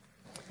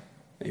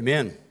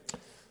Amen.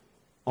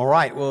 All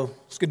right, well,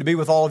 it's good to be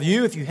with all of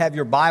you. If you have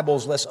your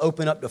Bibles, let's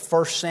open up to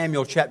 1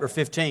 Samuel chapter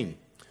 15.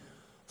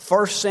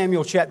 1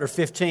 Samuel chapter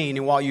 15,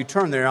 and while you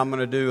turn there, I'm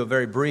going to do a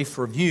very brief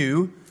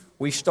review.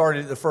 We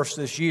started the first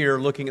of this year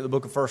looking at the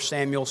book of 1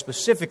 Samuel,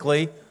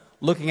 specifically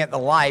looking at the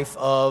life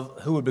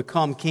of who would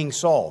become King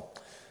Saul.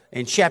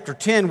 In chapter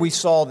 10, we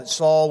saw that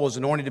Saul was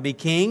anointed to be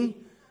king.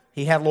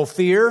 He had a little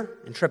fear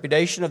and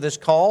trepidation of this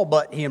call,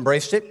 but he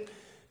embraced it.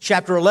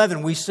 Chapter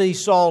 11, we see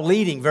Saul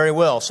leading very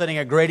well, setting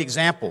a great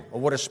example of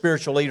what a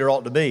spiritual leader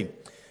ought to be.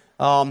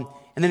 And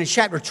then in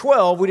chapter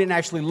 12, we didn't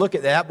actually look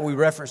at that, but we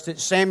referenced it.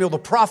 Samuel the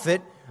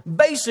prophet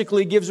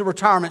basically gives a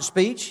retirement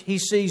speech. He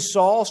sees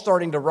Saul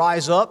starting to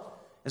rise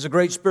up as a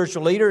great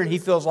spiritual leader, and he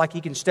feels like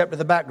he can step to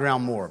the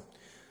background more.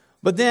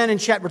 But then in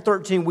chapter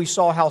 13, we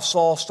saw how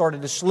Saul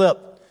started to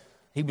slip.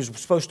 He was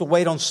supposed to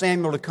wait on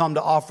Samuel to come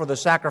to offer the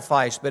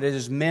sacrifice, but as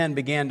his men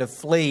began to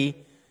flee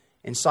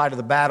inside of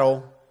the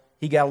battle,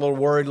 he got a little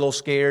worried, a little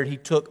scared. He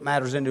took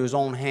matters into his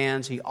own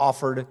hands. He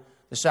offered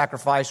the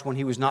sacrifice when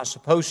he was not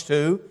supposed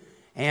to.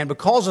 And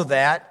because of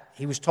that,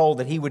 he was told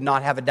that he would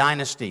not have a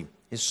dynasty.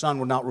 His son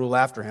would not rule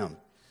after him.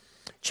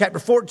 Chapter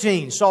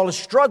 14, Saul is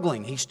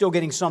struggling. He's still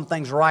getting some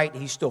things right.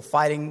 He's still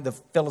fighting the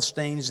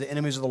Philistines, the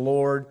enemies of the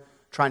Lord,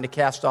 trying to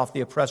cast off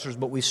the oppressors.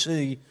 But we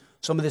see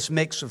some of this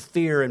mix of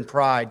fear and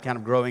pride kind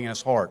of growing in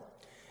his heart.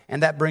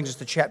 And that brings us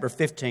to chapter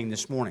 15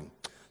 this morning.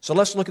 So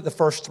let's look at the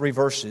first three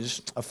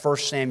verses of 1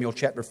 Samuel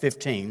chapter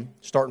 15,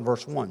 starting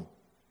verse 1.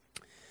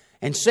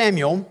 And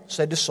Samuel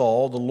said to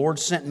Saul, "The Lord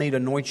sent me to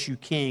anoint you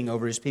king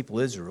over his people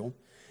Israel.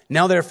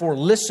 Now therefore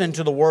listen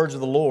to the words of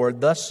the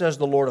Lord. Thus says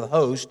the Lord of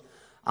hosts,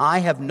 I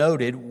have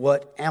noted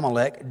what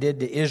Amalek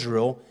did to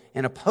Israel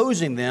in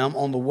opposing them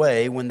on the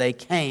way when they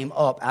came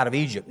up out of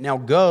Egypt. Now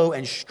go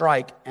and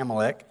strike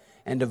Amalek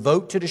and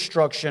devote to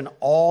destruction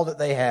all that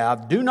they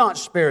have. Do not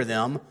spare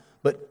them,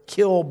 but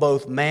kill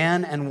both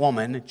man and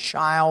woman,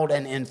 child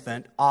and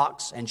infant,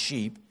 ox and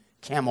sheep,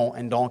 camel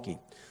and donkey."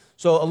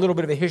 So a little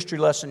bit of a history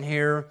lesson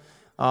here.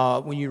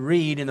 When you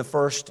read in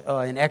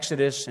in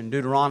Exodus and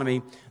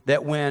Deuteronomy,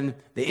 that when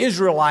the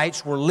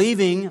Israelites were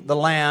leaving the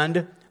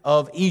land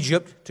of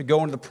Egypt to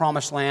go into the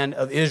promised land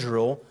of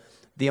Israel,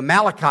 the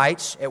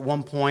Amalekites at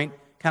one point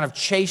kind of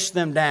chased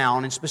them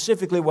down, and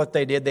specifically what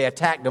they did, they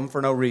attacked them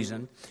for no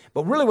reason.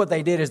 But really what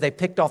they did is they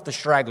picked off the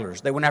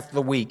stragglers. They went after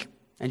the weak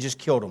and just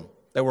killed them.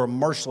 They were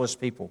merciless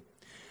people.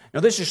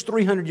 Now this is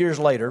 300 years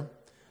later.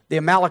 The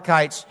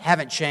Amalekites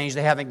haven't changed.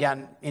 They haven't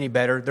gotten any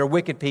better. They're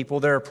wicked people.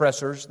 They're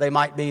oppressors. They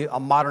might be a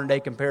modern day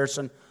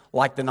comparison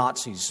like the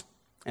Nazis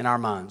in our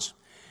minds.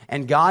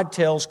 And God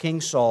tells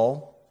King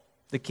Saul,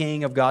 the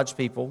king of God's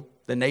people,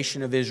 the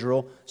nation of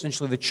Israel,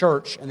 essentially the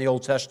church in the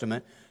Old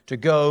Testament, to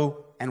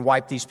go and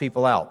wipe these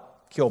people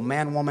out. Kill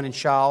man, woman, and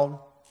child.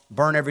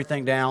 Burn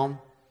everything down.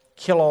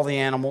 Kill all the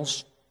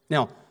animals.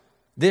 Now,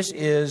 this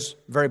is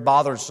very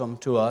bothersome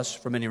to us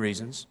for many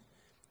reasons.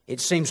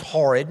 It seems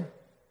horrid,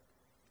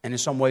 and in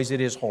some ways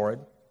it is horrid.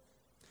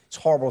 It's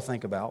horrible to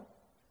think about.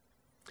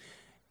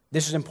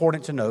 This is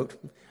important to note.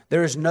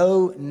 There is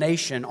no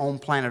nation on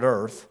planet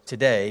Earth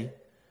today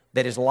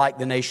that is like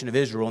the nation of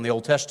Israel in the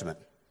Old Testament.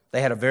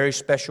 They had a very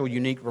special,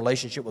 unique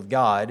relationship with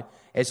God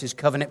as His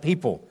covenant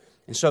people.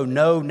 And so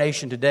no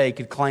nation today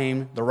could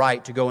claim the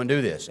right to go and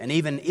do this. And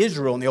even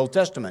Israel in the Old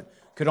Testament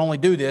could only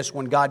do this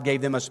when God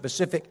gave them a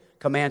specific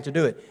command to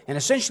do it. And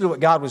essentially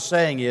what God was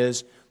saying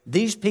is,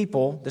 these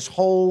people, this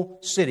whole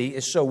city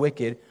is so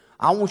wicked,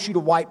 I want you to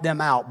wipe them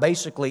out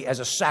basically as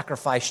a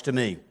sacrifice to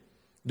me.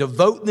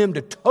 Devote them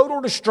to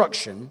total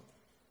destruction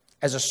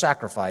as a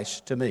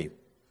sacrifice to me.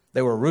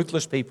 They were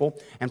ruthless people,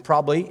 and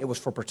probably it was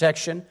for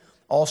protection.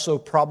 Also,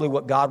 probably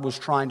what God was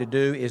trying to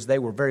do is they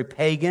were very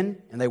pagan,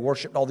 and they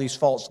worshiped all these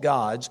false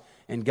gods,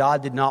 and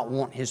God did not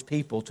want His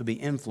people to be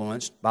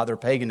influenced by their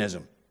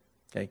paganism.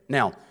 Okay.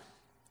 Now,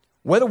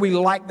 whether we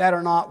like that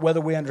or not,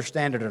 whether we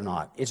understand it or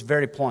not, it's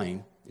very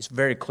plain, it's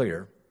very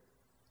clear.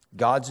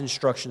 God's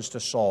instructions to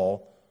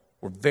Saul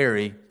were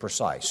very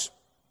precise.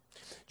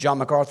 John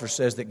MacArthur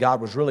says that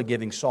God was really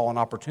giving Saul an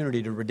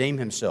opportunity to redeem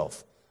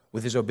himself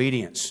with his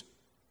obedience,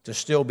 to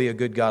still be a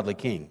good, godly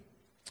king.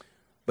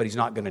 But he's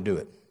not going to do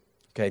it.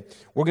 Okay.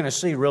 We're going to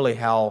see really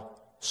how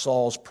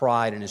Saul's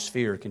pride and his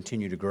fear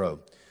continue to grow.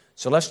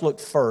 So let's look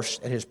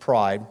first at his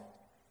pride.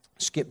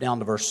 Skip down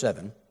to verse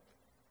 7.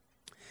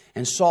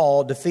 And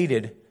Saul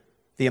defeated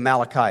the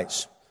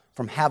Amalekites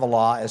from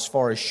Havilah as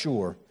far as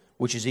Shur,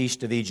 which is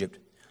east of Egypt.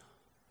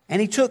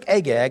 And he took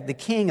Agag, the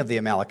king of the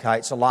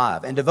Amalekites,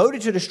 alive, and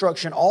devoted to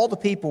destruction all the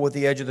people with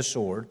the edge of the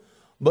sword.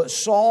 But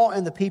Saul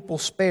and the people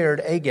spared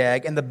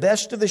Agag and the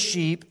best of the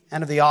sheep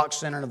and of the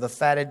oxen and of the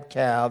fatted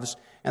calves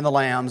and the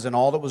lambs and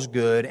all that was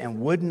good, and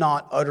would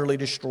not utterly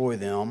destroy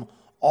them.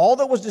 All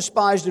that was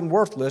despised and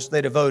worthless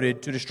they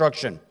devoted to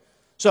destruction.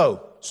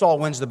 So Saul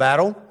wins the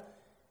battle.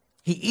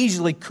 He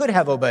easily could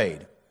have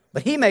obeyed,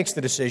 but he makes the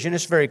decision,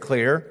 it's very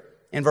clear,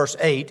 in verse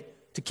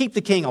 8, to keep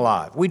the king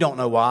alive. We don't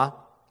know why.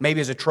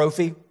 Maybe as a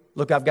trophy.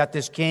 Look, I've got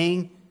this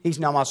king. he's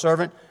now my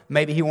servant.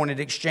 Maybe he wanted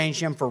to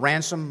exchange him for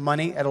ransom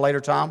money at a later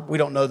time. We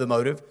don't know the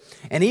motive.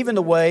 And even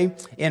the way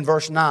in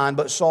verse 9,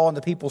 but Saul and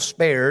the people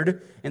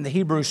spared, and the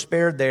Hebrew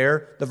spared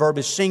there, the verb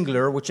is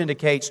singular, which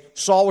indicates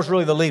Saul was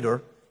really the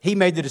leader. He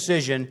made the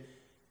decision,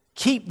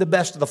 keep the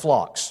best of the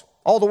flocks.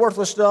 All the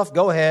worthless stuff,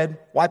 go ahead,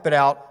 wipe it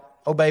out,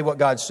 obey what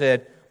God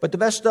said. But the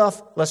best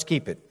stuff, let's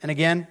keep it. And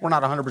again, we're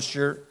not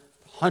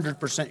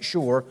 100%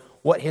 sure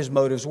what his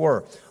motives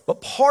were.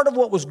 But part of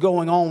what was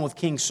going on with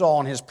King Saul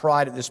and his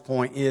pride at this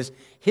point is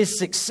his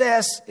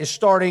success is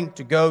starting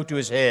to go to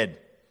his head.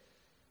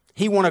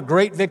 He won a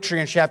great victory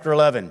in chapter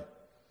 11.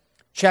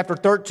 Chapter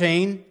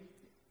 13,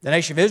 the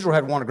nation of Israel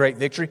had won a great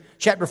victory.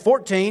 Chapter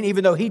 14,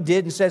 even though he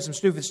did and said some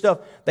stupid stuff,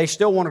 they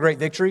still won a great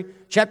victory.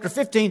 Chapter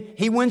 15,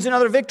 he wins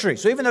another victory.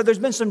 So even though there's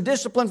been some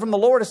discipline from the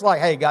Lord, it's like,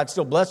 hey, God's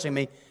still blessing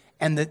me,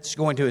 and it's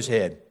going to his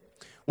head.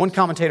 One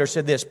commentator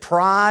said this,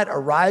 pride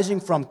arising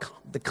from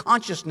the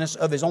consciousness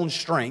of his own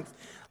strength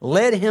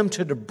led him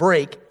to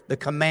break the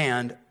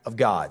command of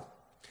God.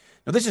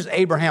 Now, this is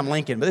Abraham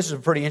Lincoln, but this is a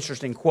pretty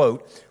interesting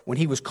quote when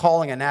he was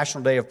calling a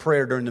national day of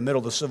prayer during the middle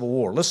of the Civil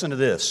War. Listen to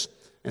this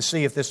and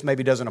see if this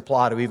maybe doesn't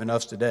apply to even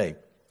us today.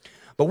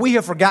 But we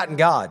have forgotten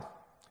God.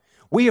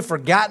 We have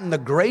forgotten the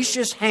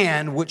gracious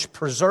hand which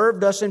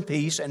preserved us in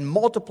peace and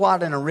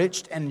multiplied and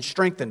enriched and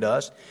strengthened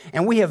us.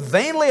 And we have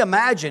vainly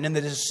imagined in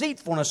the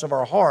deceitfulness of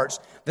our hearts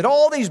that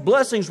all these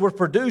blessings were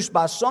produced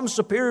by some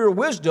superior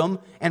wisdom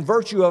and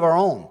virtue of our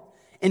own.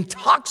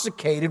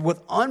 Intoxicated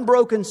with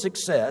unbroken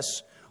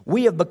success,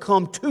 we have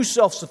become too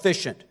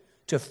self-sufficient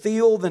to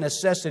feel the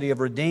necessity of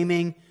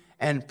redeeming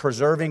and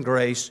preserving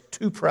grace,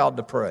 too proud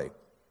to pray.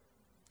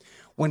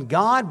 When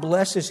God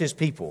blesses his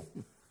people,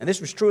 and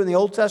this was true in the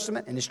Old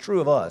Testament and it's true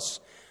of us,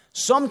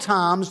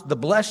 sometimes the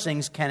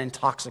blessings can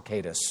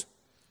intoxicate us.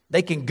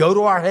 They can go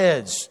to our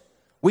heads.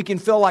 We can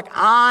feel like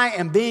I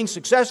am being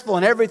successful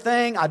in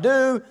everything I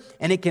do,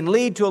 and it can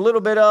lead to a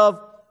little bit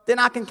of, then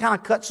I can kind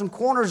of cut some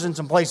corners in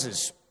some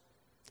places.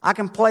 I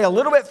can play a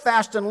little bit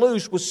fast and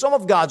loose with some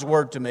of God's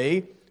word to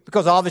me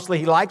because obviously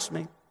he likes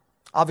me.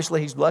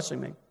 Obviously he's blessing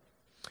me.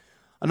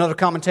 Another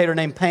commentator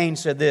named Payne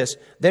said this,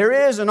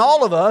 there is in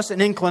all of us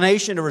an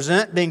inclination to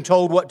resent being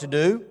told what to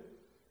do.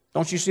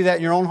 Don't you see that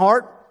in your own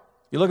heart?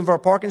 You're looking for a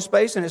parking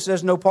space and it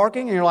says no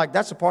parking, and you're like,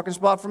 that's a parking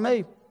spot for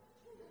me.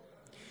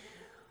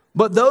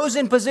 But those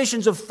in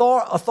positions of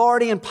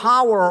authority and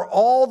power are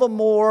all the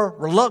more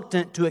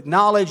reluctant to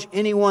acknowledge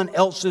anyone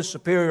else's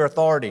superior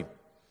authority.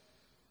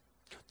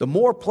 The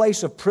more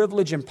place of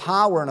privilege and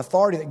power and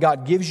authority that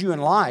God gives you in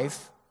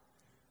life,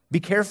 be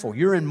careful.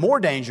 You're in more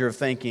danger of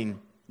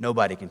thinking,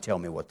 nobody can tell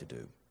me what to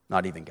do,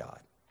 not even God.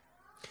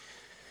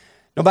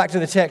 Now back to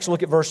the text,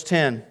 look at verse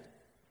 10.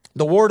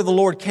 The word of the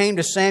Lord came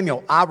to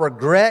Samuel, I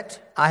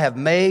regret I have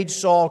made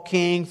Saul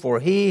king, for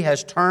he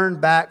has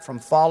turned back from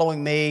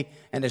following me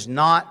and has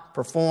not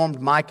performed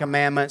my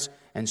commandments.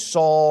 And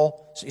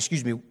Samuel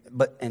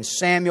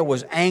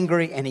was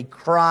angry and he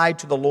cried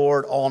to the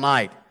Lord all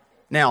night.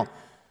 Now,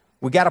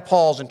 we got to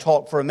pause and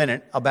talk for a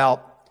minute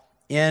about,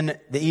 in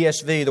the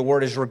ESV, the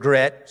word is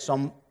regret.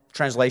 Some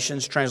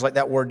translations translate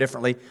that word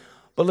differently.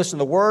 But listen,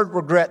 the word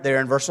regret there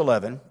in verse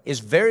 11 is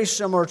very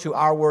similar to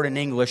our word in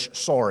English,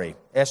 sorry,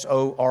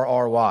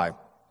 S-O-R-R-Y.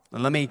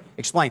 And let me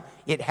explain.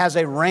 It has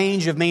a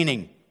range of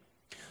meaning.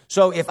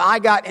 So if I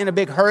got in a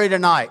big hurry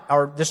tonight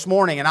or this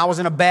morning and I was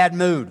in a bad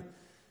mood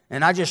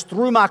and I just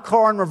threw my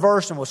car in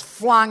reverse and was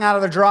flying out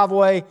of the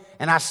driveway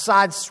and I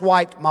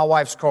sideswiped my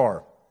wife's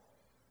car,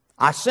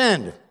 I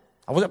sinned.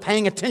 I wasn't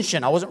paying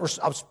attention. I wasn't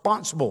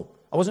responsible.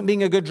 I wasn't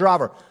being a good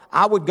driver.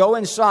 I would go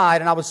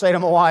inside and I would say to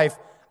my wife,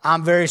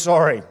 I'm very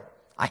sorry.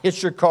 I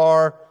hit your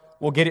car.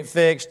 We'll get it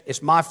fixed.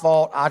 It's my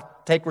fault. I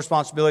take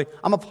responsibility.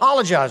 I'm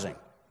apologizing.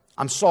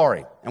 I'm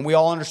sorry. And we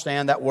all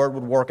understand that word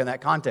would work in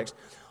that context.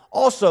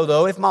 Also,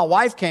 though, if my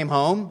wife came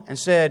home and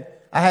said,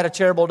 I had a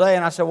terrible day,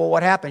 and I said, well,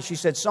 what happened? She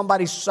said,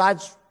 somebody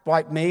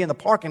sideswiped me in the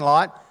parking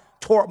lot,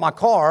 tore up my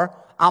car,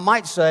 I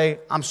might say,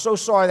 I'm so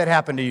sorry that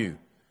happened to you.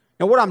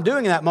 Now, what I'm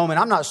doing in that moment,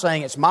 I'm not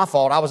saying it's my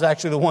fault. I was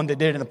actually the one that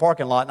did it in the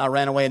parking lot, and I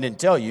ran away and didn't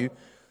tell you.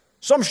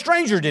 Some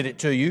stranger did it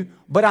to you,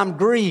 but I'm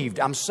grieved.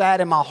 I'm sad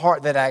in my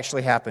heart that it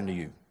actually happened to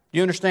you. Do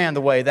you understand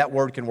the way that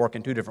word can work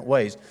in two different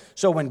ways?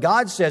 So when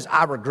God says,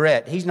 I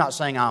regret, he's not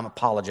saying I'm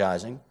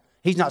apologizing.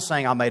 He's not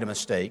saying I made a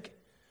mistake.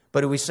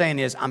 But what he's saying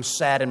is, I'm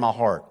sad in my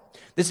heart.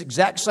 This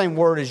exact same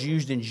word is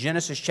used in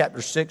Genesis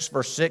chapter 6,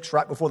 verse 6,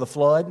 right before the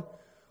flood,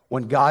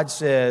 when God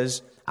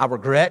says, I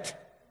regret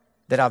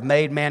that I've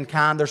made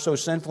mankind, they're so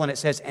sinful, and it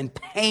says, and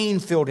pain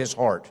filled his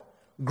heart.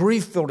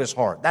 Grief filled his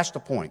heart. That's the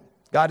point.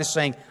 God is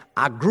saying,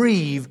 I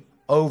grieve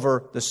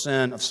over the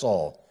sin of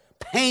Saul.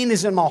 Pain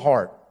is in my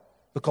heart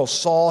because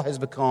Saul has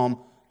become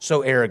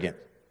so arrogant.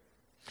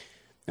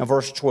 Now,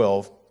 verse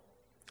 12.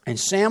 And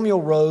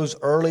Samuel rose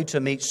early to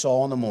meet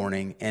Saul in the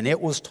morning, and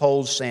it was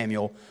told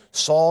Samuel,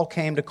 Saul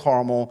came to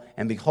Carmel,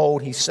 and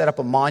behold, he set up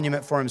a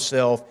monument for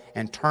himself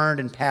and turned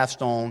and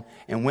passed on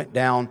and went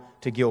down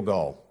to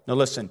Gilgal. Now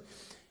listen,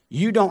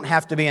 you don't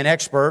have to be an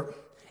expert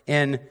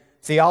in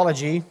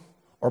theology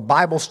or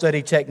Bible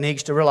study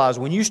techniques to realize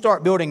when you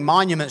start building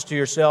monuments to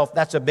yourself,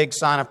 that's a big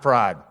sign of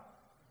pride.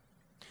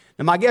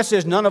 Now, my guess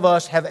is none of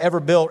us have ever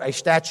built a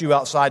statue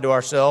outside to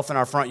ourselves in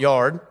our front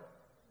yard.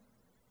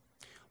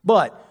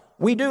 But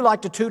we do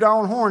like to toot our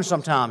own horn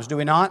sometimes, do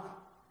we not?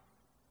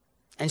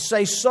 And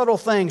say subtle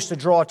things to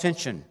draw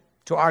attention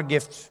to our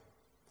gifts,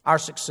 our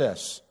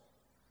success,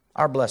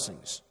 our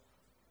blessings.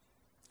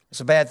 It's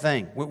a bad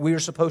thing. We are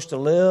supposed to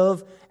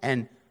live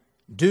and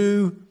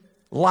do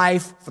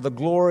life for the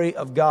glory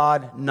of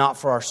God, not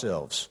for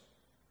ourselves.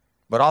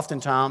 But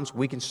oftentimes,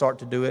 we can start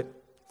to do it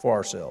for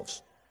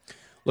ourselves.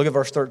 Look at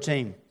verse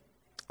 13.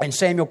 And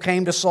Samuel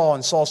came to Saul,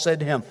 and Saul said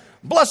to him,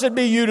 "Blessed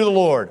be you to the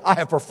Lord. I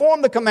have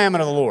performed the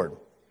commandment of the Lord."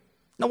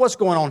 Now, what's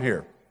going on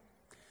here?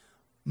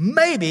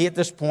 Maybe at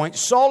this point,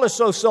 Saul is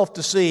so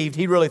self-deceived,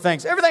 he really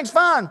thinks, everything's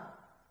fine.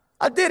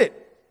 I did it.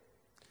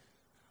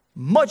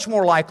 Much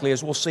more likely,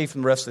 as we'll see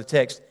from the rest of the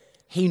text,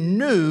 he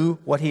knew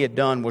what he had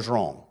done was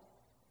wrong.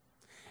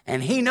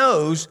 And he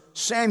knows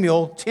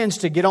Samuel tends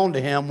to get on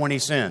to him when he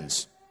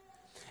sins.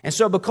 And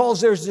so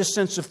because there's this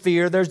sense of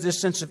fear, there's this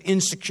sense of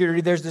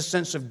insecurity, there's this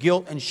sense of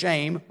guilt and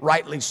shame,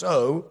 rightly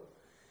so,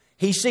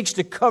 he seeks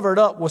to cover it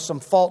up with some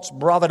false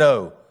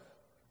bravado.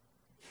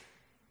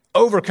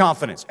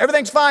 Overconfidence.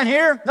 Everything's fine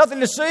here, nothing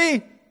to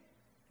see.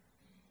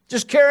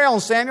 Just carry on,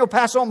 Samuel,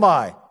 pass on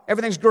by.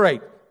 Everything's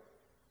great.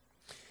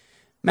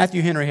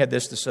 Matthew Henry had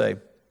this to say,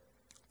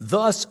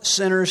 "Thus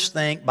sinners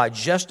think by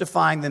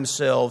justifying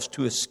themselves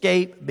to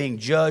escape being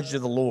judged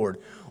of the Lord,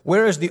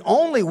 whereas the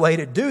only way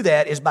to do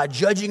that is by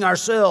judging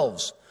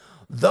ourselves.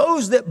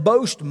 Those that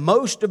boast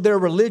most of their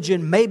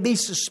religion may be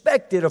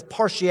suspected of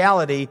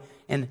partiality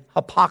and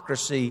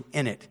hypocrisy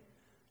in it."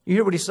 You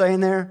hear what he's saying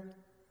there?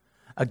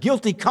 A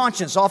guilty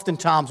conscience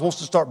oftentimes wants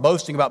to start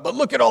boasting about, but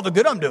look at all the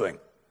good I'm doing.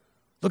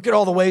 Look at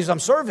all the ways I'm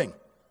serving.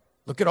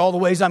 Look at all the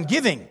ways I'm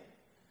giving.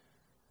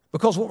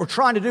 Because what we're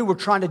trying to do, we're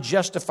trying to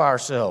justify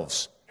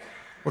ourselves.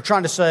 We're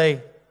trying to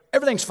say,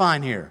 everything's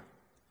fine here.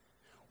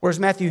 Whereas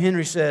Matthew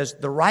Henry says,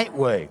 the right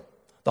way,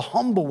 the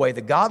humble way,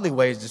 the godly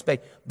way is to say,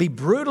 be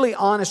brutally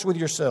honest with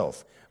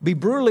yourself. Be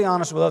brutally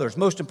honest with others.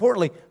 Most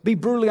importantly, be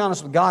brutally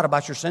honest with God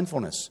about your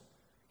sinfulness.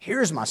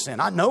 Here's my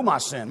sin. I know my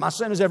sin. My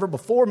sin is ever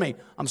before me.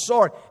 I'm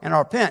sorry, and I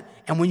repent.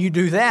 And when you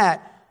do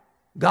that,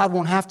 God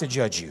won't have to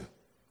judge you.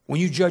 When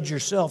you judge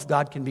yourself,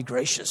 God can be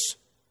gracious.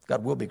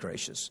 God will be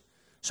gracious.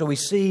 So we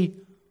see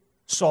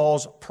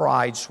Saul's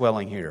pride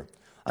swelling here.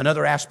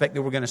 Another aspect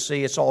that we're going to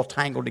see, it's all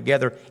tangled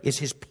together, is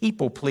his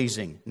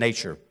people-pleasing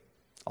nature.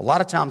 A lot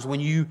of times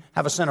when you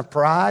have a sin of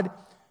pride,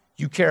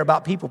 you care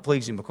about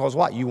people-pleasing because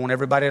what? You want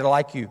everybody to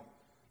like you.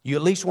 You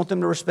at least want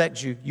them to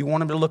respect you. You want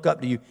them to look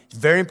up to you. It's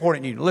very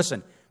important to you.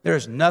 Listen, there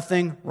is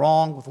nothing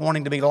wrong with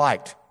wanting to be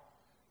liked.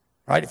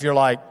 Right? If you're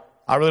like,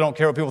 I really don't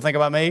care what people think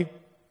about me.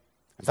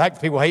 In fact,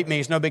 if people hate me,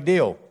 it's no big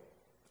deal.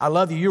 I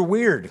love you. You're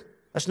weird.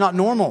 That's not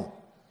normal.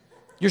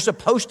 You're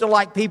supposed to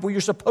like people.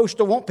 You're supposed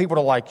to want people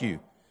to like you.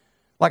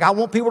 Like, I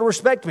want people to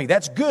respect me.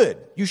 That's good.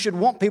 You should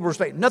want people to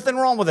respect. Nothing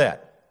wrong with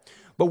that.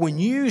 But when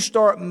you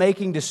start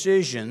making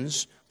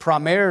decisions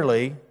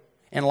primarily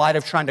in light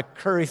of trying to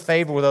curry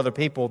favor with other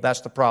people,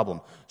 that's the problem.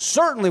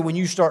 Certainly when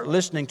you start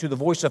listening to the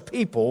voice of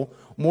people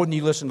more than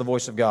you listen to the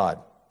voice of God.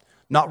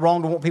 Not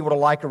wrong to want people to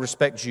like or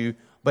respect you,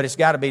 but it's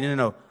got to be,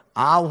 no,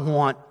 I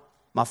want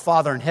my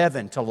Father in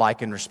heaven to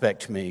like and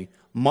respect me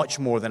much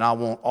more than I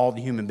want all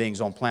the human beings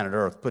on planet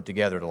Earth put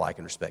together to like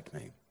and respect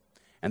me.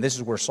 And this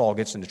is where Saul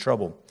gets into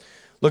trouble.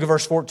 Look at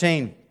verse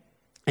 14.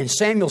 And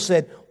Samuel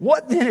said,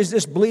 "What then is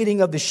this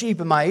bleating of the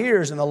sheep in my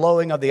ears and the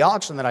lowing of the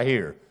oxen that I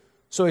hear?"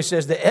 So he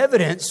says, the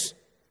evidence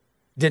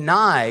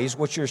denies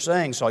what you're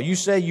saying, Saul. You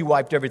say you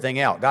wiped everything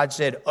out. God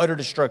said utter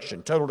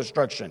destruction, total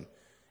destruction.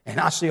 And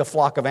I see a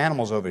flock of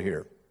animals over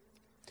here.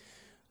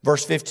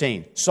 Verse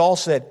 15, Saul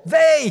said,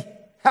 "They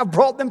have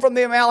brought them from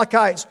the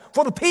Amalekites,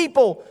 for the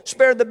people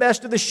spared the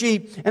best of the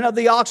sheep and of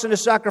the oxen to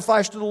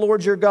sacrifice to the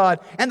Lord your God,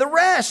 and the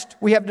rest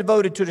we have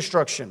devoted to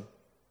destruction."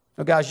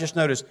 Now, guys, just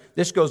notice,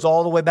 this goes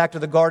all the way back to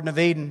the Garden of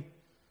Eden.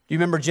 Do you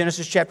remember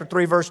Genesis chapter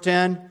 3, verse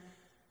 10?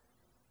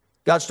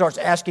 God starts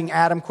asking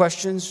Adam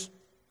questions.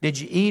 Did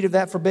you eat of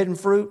that forbidden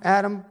fruit,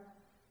 Adam?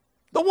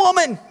 The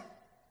woman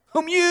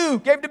whom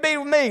you gave to be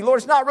with me. Lord,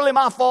 it's not really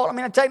my fault. I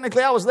mean,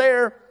 technically I was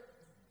there,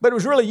 but it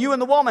was really you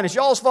and the woman. It's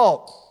y'all's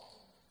fault.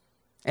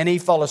 And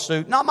Eve follows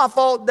suit. Not my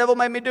fault. The devil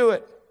made me do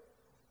it.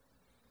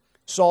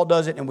 Saul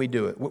does it and we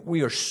do it.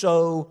 We are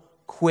so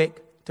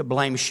quick to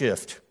blame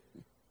shift.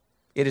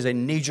 It is a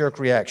knee-jerk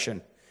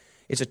reaction.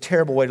 It's a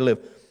terrible way to live.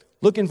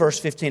 Look in verse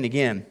 15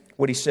 again,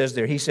 what he says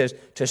there. He says,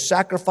 to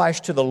sacrifice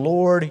to the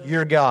Lord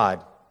your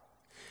God.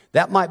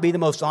 That might be the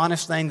most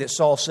honest thing that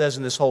Saul says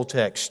in this whole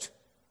text.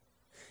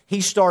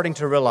 He's starting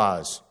to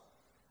realize,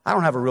 I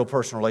don't have a real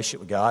personal relationship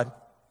with God.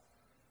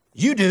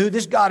 You do.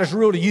 This God is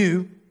real to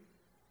you.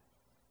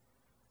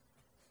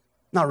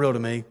 Not real to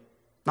me.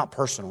 Not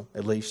personal,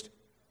 at least.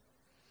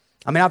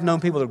 I mean, I've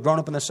known people that have grown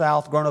up in the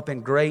South, grown up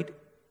in great,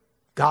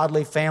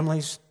 godly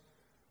families,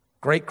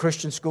 great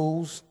Christian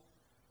schools,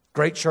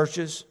 great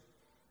churches.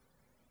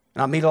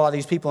 And I meet a lot of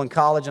these people in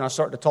college and I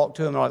start to talk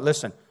to them and I'm like,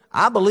 listen,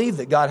 I believe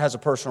that God has a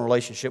personal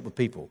relationship with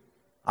people.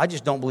 I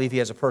just don't believe He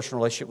has a personal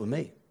relationship with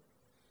me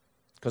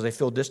because they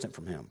feel distant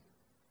from Him.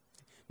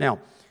 Now,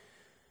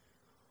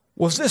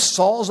 was this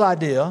Saul's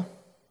idea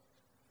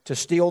to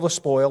steal the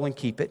spoil and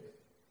keep it?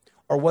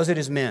 Or was it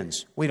his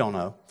men's? We don't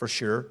know for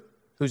sure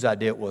whose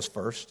idea it was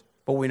first.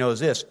 But what we know is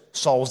this: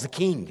 Saul was the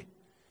king.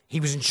 He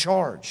was in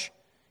charge.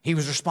 He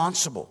was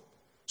responsible.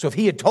 So if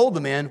he had told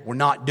the men, we're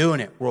not doing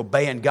it, we're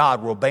obeying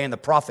God, we're obeying the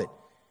prophet,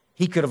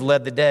 he could have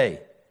led the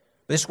day.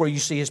 This is where you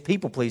see his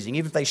people pleasing.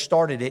 Even if they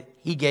started it,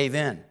 he gave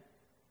in.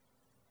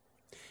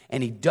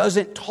 And he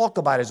doesn't talk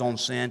about his own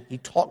sin. He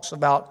talks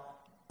about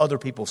other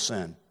people's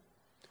sin.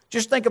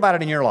 Just think about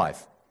it in your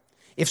life.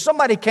 If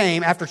somebody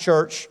came after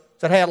church,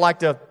 said, hey, I'd like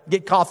to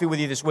get coffee with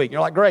you this week.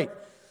 You're like, great.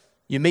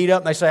 You meet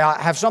up and they say,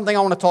 I have something I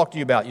want to talk to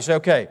you about. You say,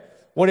 okay,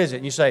 what is it?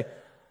 And you say,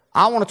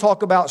 I want to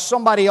talk about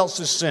somebody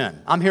else's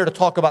sin. I'm here to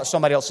talk about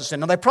somebody else's sin.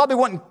 Now, they probably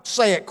wouldn't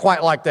say it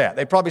quite like that.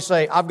 They'd probably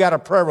say, I've got a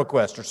prayer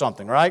request or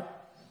something, right?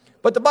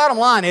 But the bottom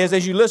line is,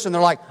 as you listen,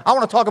 they're like, I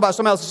want to talk about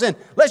somebody else's sin.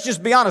 Let's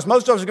just be honest.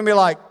 Most of us are going to be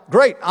like,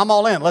 great, I'm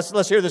all in.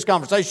 Let's hear this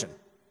conversation.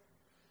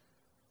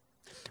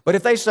 But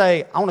if they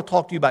say, I want to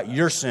talk to you about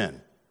your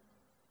sin,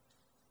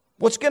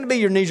 what's going to be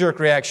your knee-jerk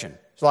reaction?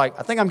 It's like,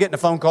 I think I'm getting a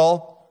phone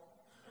call.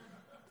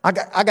 I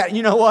got,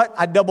 you know what?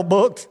 I double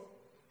booked.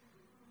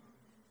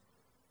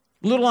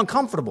 A little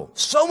uncomfortable.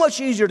 So much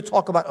easier to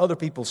talk about other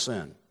people's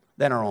sin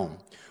than our own.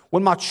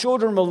 When my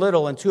children were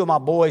little and two of my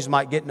boys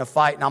might get in a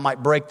fight and I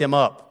might break them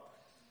up,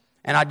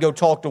 and I'd go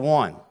talk to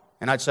one,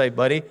 and I'd say,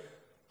 buddy,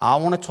 I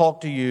want to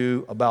talk to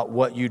you about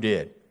what you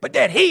did. But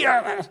Dad, hey,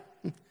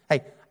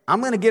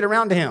 I'm going to get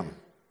around to him.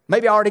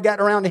 Maybe I already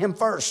got around to him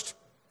first.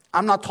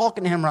 I'm not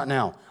talking to him right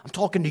now. I'm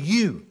talking to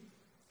you.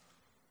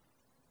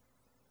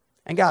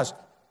 And guys,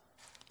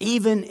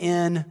 even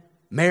in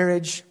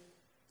marriage,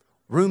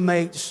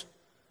 roommates,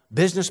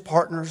 business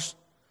partners,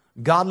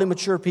 godly,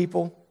 mature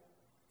people,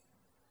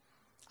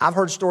 I've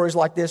heard stories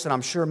like this, and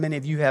I'm sure many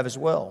of you have as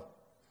well.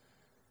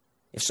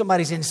 If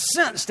somebody's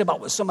incensed about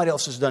what somebody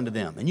else has done to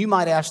them, and you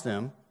might ask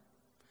them,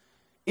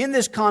 in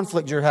this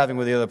conflict you're having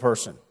with the other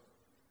person,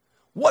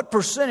 what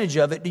percentage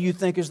of it do you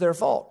think is their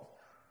fault?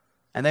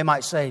 And they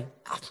might say,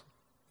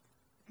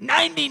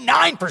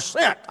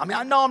 99%. I mean,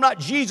 I know I'm not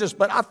Jesus,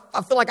 but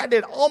I feel like I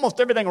did almost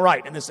everything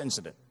right in this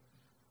incident.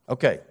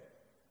 Okay,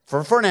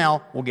 for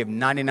now, we'll give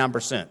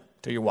 99%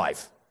 to your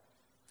wife.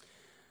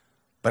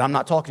 But I'm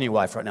not talking to your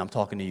wife right now, I'm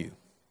talking to you.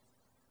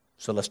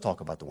 So let's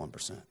talk about the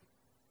 1%.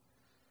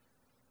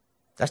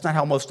 That's not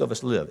how most of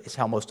us live. It's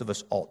how most of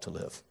us ought to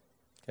live.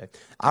 Okay?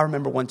 I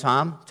remember one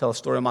time, tell a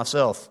story of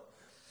myself,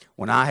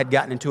 when I had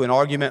gotten into an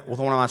argument with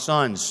one of my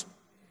sons.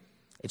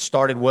 It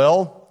started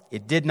well.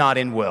 It did not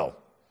end well.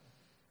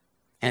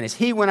 And as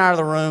he went out of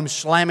the room,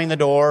 slamming the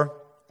door,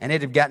 and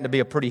it had gotten to be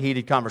a pretty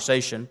heated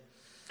conversation,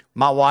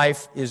 my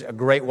wife is a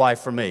great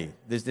wife for me.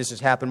 This has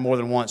happened more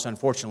than once,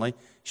 unfortunately.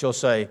 She'll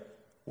say,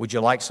 would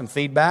you like some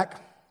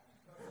feedback?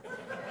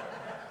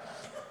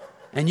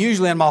 And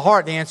usually in my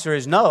heart, the answer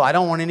is no, I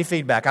don't want any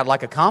feedback. I'd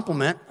like a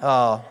compliment.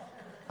 I'd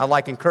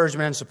like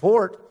encouragement and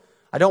support.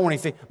 I don't want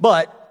any feedback.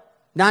 But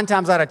 9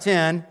 times out of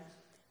 10,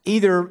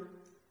 either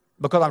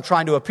because I'm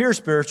trying to appear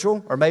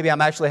spiritual, or maybe I'm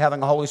actually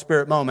having a Holy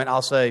Spirit moment,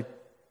 I'll say,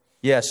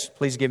 yes,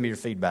 please give me your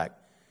feedback.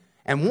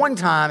 And one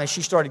time, as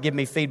she started giving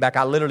me feedback,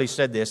 I literally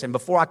said this, and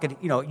before I could,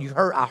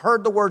 I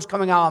heard the words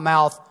coming out of my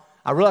mouth.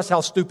 I realized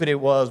how stupid it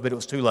was, but it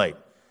was too late.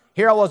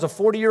 Here I was, a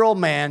 40-year-old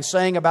man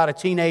saying about a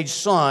teenage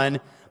son,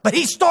 but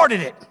he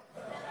started it.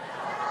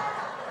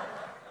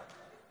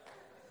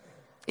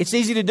 It's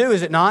easy to do,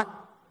 is it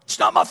not? It's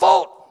not my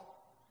fault.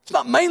 It's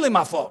not mainly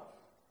my fault.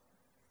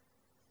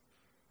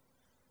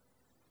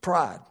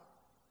 Pride,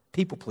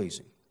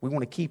 people-pleasing. We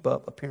want to keep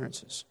up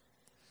appearances.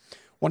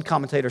 One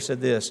commentator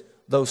said this,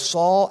 though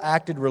Saul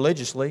acted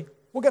religiously,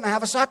 we're going to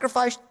have a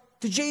sacrifice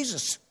to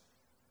Jesus.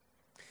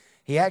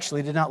 He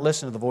actually did not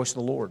listen to the voice of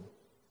the Lord.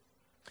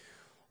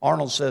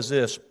 Arnold says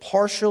this,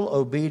 partial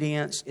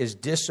obedience is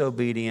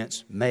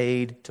disobedience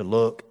made to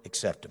look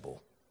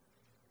acceptable.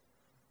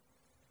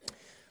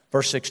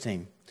 Verse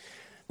 16,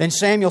 then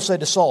Samuel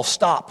said to Saul,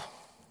 stop.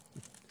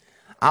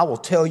 I will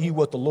tell you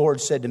what the Lord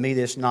said to me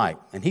this night.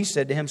 And he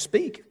said to him,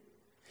 speak.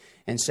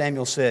 And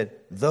Samuel said,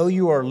 though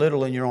you are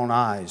little in your own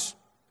eyes,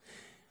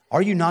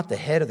 are you not the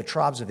head of the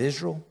tribes of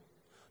Israel?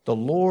 The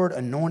Lord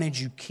anointed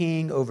you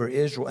king over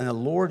Israel, and the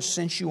Lord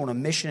sent you on a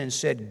mission and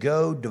said,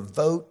 go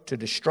devote to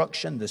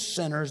destruction the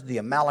sinners, the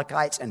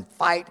Amalekites, and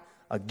fight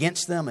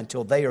against them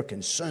until they are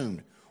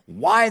consumed.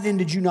 Why then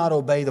did you not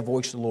obey the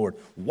voice of the Lord?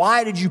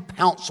 Why did you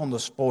pounce on the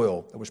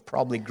spoil? There was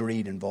probably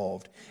greed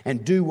involved.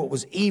 And do what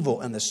was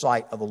evil in the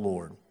sight of the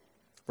Lord.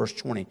 Verse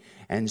 20,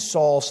 and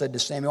Saul said to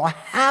Samuel, I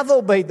have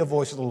obeyed the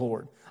voice of the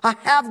Lord. I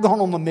have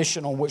gone on the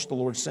mission on which the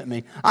Lord sent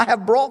me. I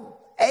have brought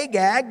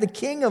Agag, the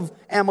king of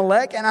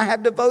Amalek, and I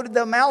have devoted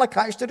the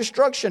Amalekites to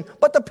destruction.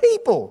 But the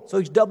people, so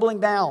he's doubling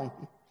down,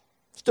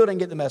 still didn't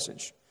get the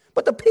message.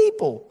 But the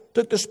people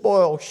took the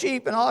spoil,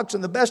 sheep and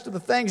oxen, the best of the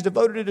things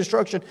devoted to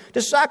destruction,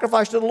 to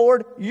sacrifice to the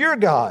Lord your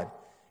God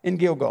in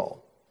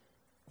Gilgal.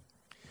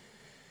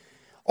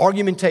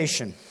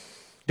 Argumentation.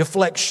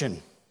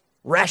 deflection,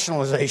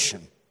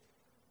 rationalization.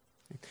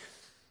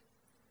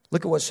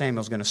 Look at what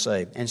Samuel's going to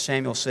say. And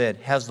Samuel said,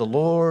 has the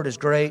Lord as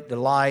great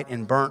delight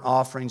in burnt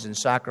offerings and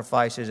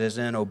sacrifices as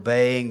in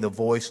obeying the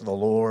voice of the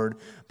Lord?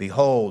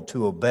 Behold,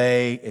 to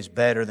obey is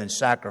better than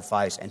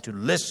sacrifice, and to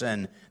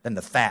listen than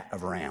the fat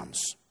of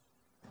rams.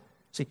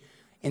 See,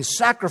 in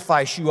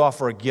sacrifice you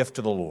offer a gift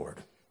to the Lord.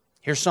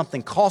 Here's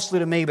something costly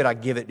to me, but I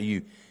give it to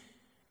you.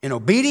 In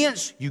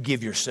obedience, you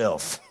give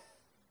yourself.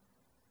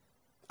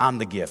 I'm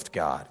the gift,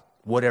 God.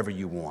 Whatever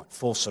you want,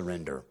 full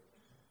surrender.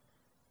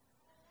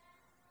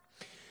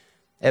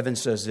 Evan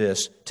says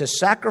this, to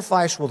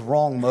sacrifice with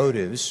wrong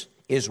motives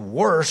is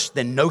worse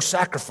than no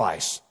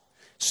sacrifice.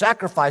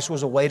 Sacrifice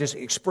was a way to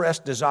express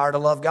desire to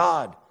love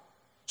God.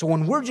 So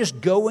when we're just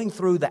going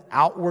through the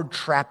outward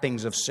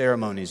trappings of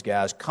ceremonies,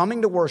 guys,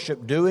 coming to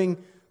worship,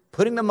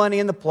 putting the money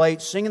in the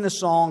plate, singing the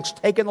songs,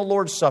 taking the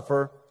Lord's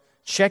Supper,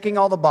 checking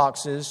all the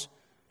boxes,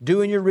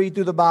 doing your read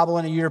through the Bible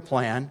in a year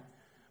plan,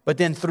 but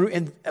then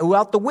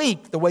throughout the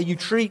week, the way you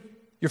treat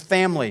your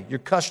family, your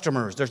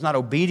customers, there's not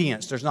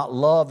obedience, there's not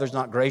love, there's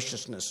not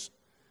graciousness.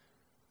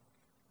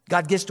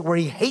 God gets to where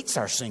He hates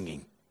our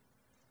singing.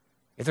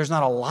 If there's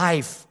not a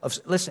life of,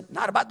 listen,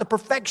 not about the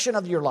perfection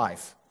of your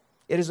life.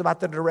 It is about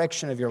the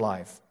direction of your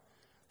life,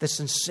 the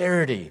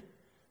sincerity,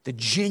 the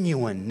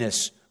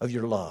genuineness of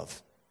your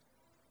love.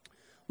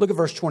 Look at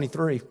verse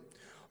 23.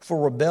 For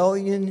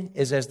rebellion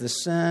is as the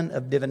sin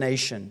of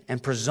divination,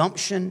 and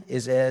presumption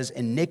is as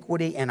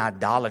iniquity and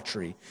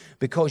idolatry.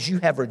 Because you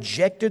have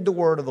rejected the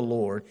word of the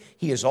Lord,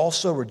 He has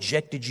also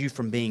rejected you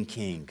from being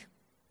king.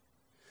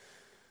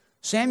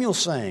 Samuel's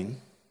saying,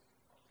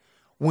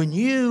 when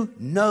you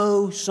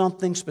know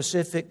something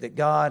specific that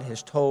God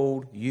has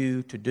told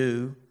you to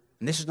do,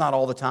 and this is not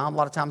all the time, a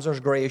lot of times there's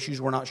gray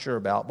issues we're not sure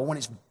about, but when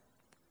it's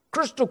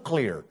crystal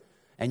clear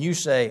and you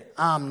say,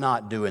 I'm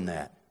not doing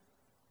that,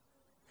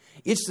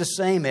 it's the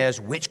same as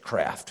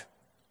witchcraft,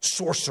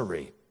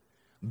 sorcery,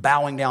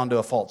 bowing down to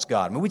a false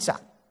god. I mean, we'd say,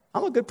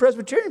 I'm a good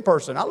Presbyterian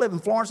person. I live in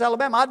Florence,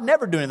 Alabama. I'd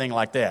never do anything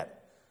like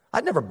that.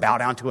 I'd never bow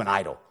down to an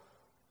idol.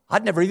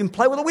 I'd never even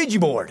play with a Ouija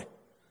board.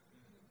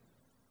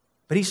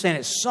 But he's saying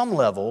at some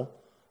level,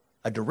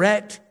 a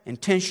direct,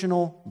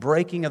 intentional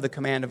breaking of the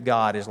command of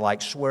God is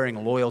like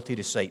swearing loyalty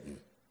to Satan.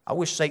 I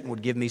wish Satan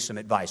would give me some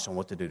advice on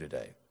what to do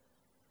today.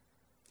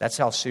 That's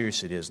how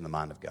serious it is in the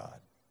mind of God.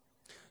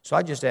 So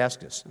I just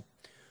ask us,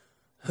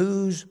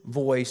 whose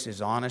voice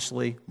is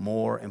honestly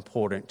more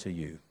important to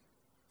you?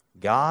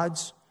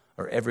 God's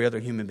or every other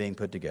human being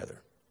put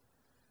together?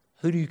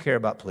 Who do you care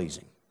about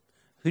pleasing?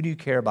 Who do you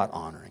care about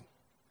honoring?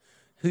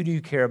 Who do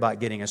you care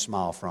about getting a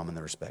smile from and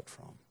the respect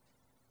from?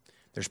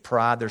 There's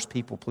pride, there's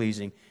people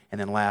pleasing,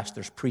 and then last,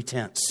 there's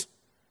pretense.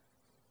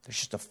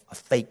 There's just a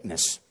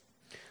fakeness.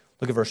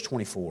 Look at verse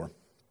 24.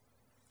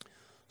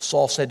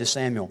 Saul said to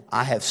Samuel,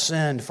 I have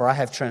sinned, for I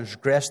have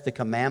transgressed the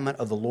commandment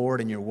of the Lord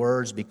in your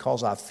words,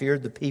 because I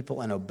feared the people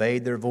and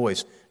obeyed their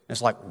voice. And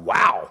it's like,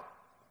 wow,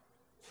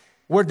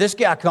 where'd this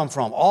guy come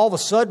from? All of a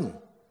sudden,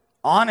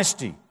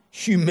 honesty,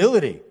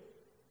 humility.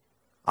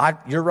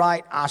 You're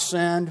right, I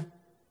sinned,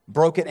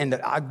 broke it, and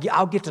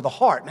I'll get to the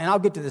heart, man. I'll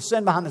get to the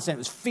sin behind the sin. It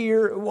was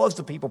fear, it was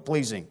the people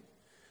pleasing.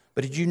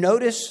 But did you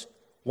notice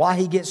why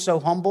he gets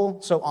so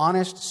humble, so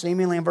honest,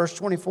 seemingly in verse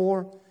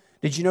 24?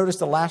 Did you notice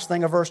the last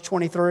thing of verse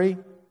 23?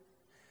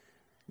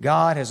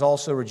 God has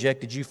also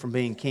rejected you from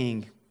being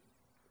king.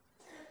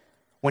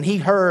 When he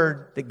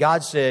heard that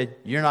God said,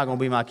 you're not going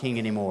to be my king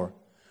anymore,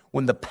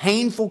 when the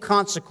painful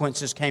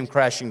consequences came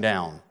crashing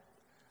down,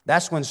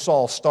 that's when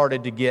Saul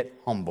started to get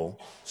humble,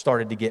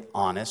 started to get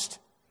honest.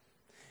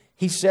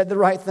 He said the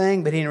right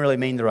thing, but he didn't really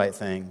mean the right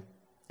thing.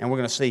 And we're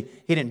going to see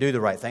he didn't do the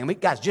right thing. I mean,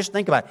 guys, just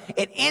think about it.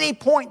 At any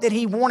point that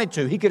he wanted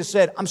to, he could have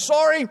said, I'm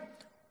sorry,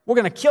 we're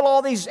going to kill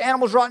all these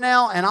animals right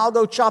now, and I'll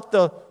go chop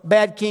the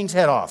bad king's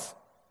head off.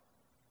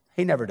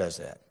 He never does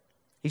that.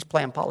 He's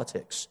playing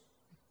politics.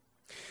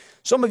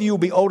 Some of you will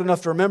be old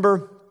enough to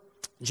remember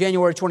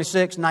January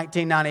 26,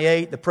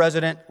 1998, the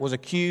president was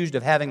accused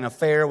of having an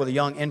affair with a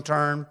young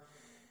intern,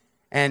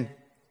 and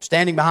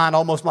standing behind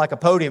almost like a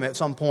podium at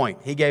some point,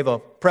 he gave a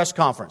press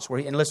conference where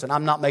and listen,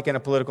 I'm not making a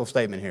political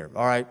statement here,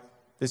 all right?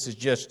 This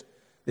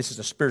is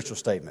a spiritual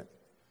statement,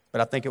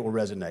 but I think it will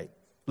resonate.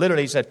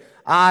 Literally, he said,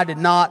 I did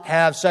not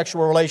have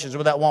sexual relations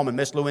with that woman,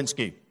 Miss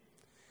Lewinsky.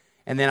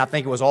 And then I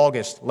think it was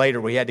August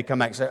later where he had to come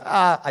back and say,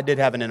 I did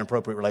have an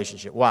inappropriate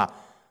relationship. Why?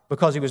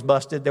 Because he was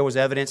busted, there was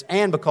evidence,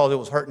 and because it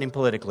was hurting him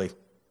politically.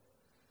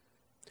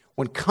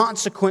 When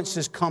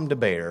consequences come to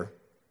bear,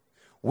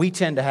 we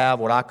tend to have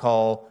what I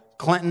call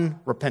Clinton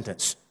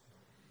repentance.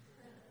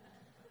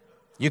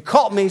 You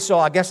caught me, so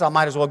I guess I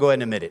might as well go ahead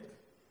and admit it.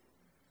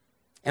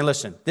 And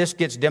listen, this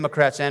gets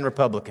Democrats and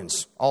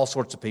Republicans, all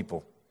sorts of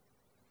people,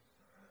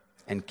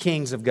 and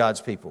kings of God's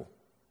people.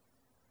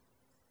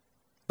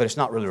 But it's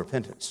not really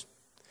repentance.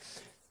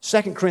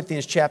 2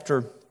 Corinthians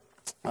chapter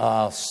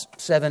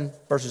 7,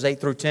 verses 8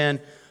 through 10,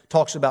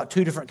 talks about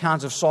two different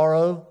kinds of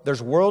sorrow.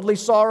 There's worldly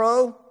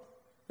sorrow.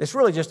 It's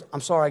really just,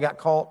 I'm sorry I got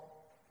caught.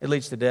 It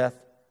leads to death.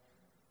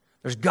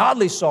 There's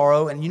godly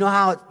sorrow, and you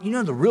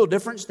know the real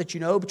difference that you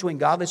know between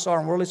godly sorrow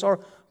and worldly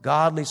sorrow?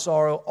 Godly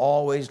sorrow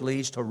always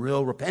leads to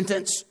real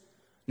repentance,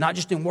 not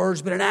just in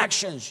words, but in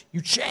actions.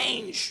 You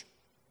change.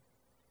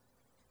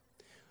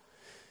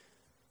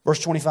 Verse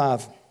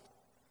 25.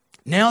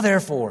 Now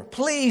therefore,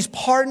 please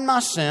pardon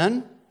my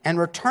sin and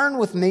return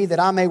with me that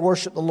I may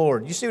worship the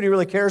Lord. You see what he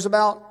really cares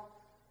about?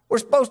 We're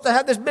supposed to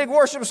have this big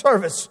worship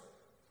service.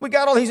 We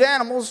got all these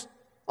animals.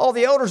 All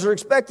the elders are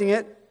expecting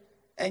it.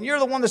 And you're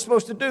the one that's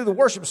supposed to do the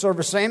worship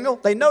service, Samuel.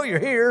 They know you're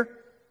here.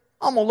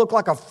 I'm going to look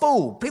like a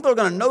fool. People are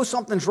going to know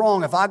something's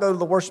wrong if I go to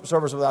the worship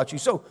service without you.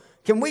 So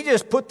can we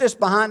just put this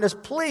behind us?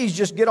 Please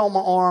just get on my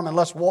arm and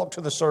let's walk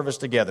to the service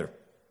together.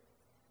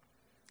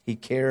 He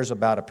cares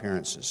about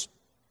appearances.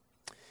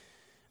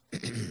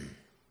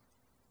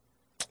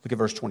 Look at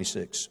verse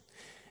 26.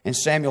 And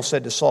Samuel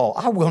said to Saul,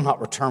 I will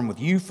not return with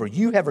you, for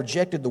you have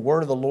rejected the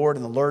word of the Lord,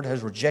 and the Lord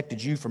has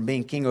rejected you from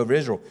being king over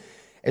Israel.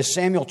 As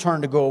Samuel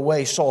turned to go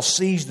away, Saul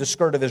seized the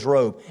skirt of his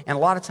robe. And a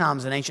lot of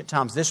times in ancient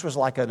times, this was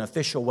like an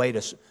official way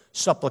to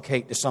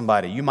supplicate to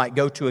somebody. You might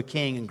go to a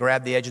king and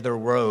grab the edge of their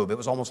robe. It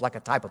was almost like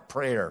a type of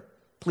prayer.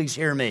 Please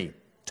hear me,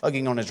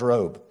 tugging on his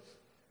robe.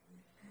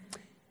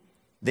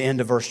 The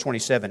end of verse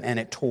 27, and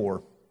it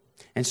tore.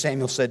 And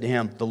Samuel said to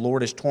him, the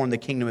Lord has torn the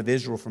kingdom of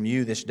Israel from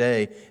you this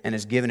day and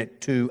has given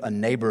it to a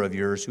neighbor of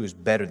yours who is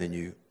better than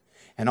you.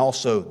 And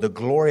also, the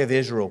glory of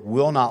Israel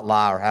will not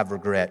lie or have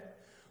regret.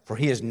 For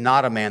he is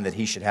not a man that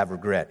he should have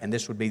regret. And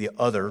this would be the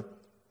other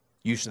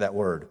use of that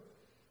word.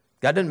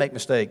 God didn't make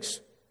mistakes.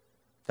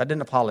 God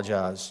didn't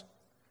apologize.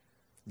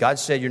 God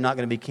said, you're not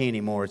going to be king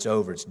anymore. It's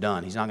over. It's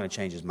done. He's not going to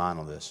change his mind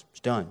on this.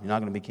 It's done. You're not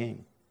going to be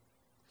king.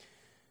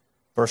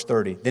 Verse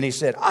 30. Then he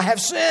said, I have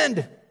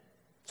sinned.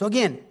 So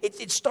again,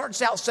 it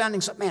starts out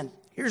sounding, man,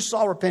 here's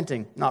Saul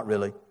repenting. Not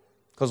really.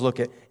 Because look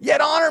at,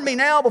 yet honor me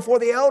now before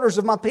the elders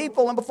of my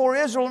people and before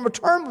Israel, and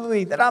return with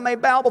me that I may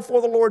bow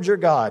before the Lord your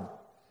God.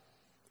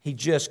 He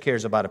just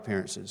cares about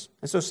appearances.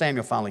 And so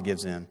Samuel finally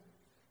gives in.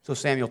 So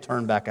Samuel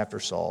turned back after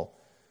Saul,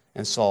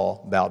 and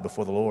Saul bowed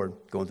before the Lord,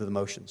 going through the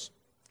motions.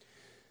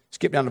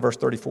 Skip down to verse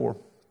 34.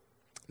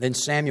 Then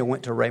Samuel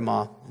went to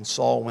Ramah, and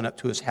Saul went up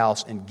to his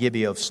house in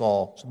Gibeah of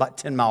Saul. It's about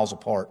 10 miles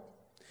apart.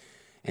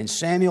 And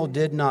Samuel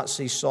did not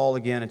see Saul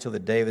again until the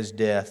day of his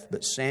death,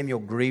 but Samuel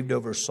grieved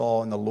over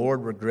Saul, and the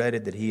Lord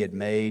regretted that he had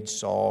made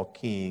Saul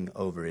king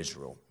over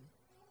Israel.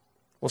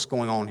 What's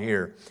going on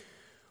here?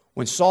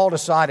 When Saul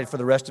decided for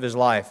the rest of his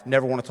life,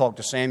 never want to talk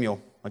to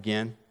Samuel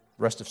again,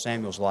 the rest of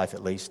Samuel's life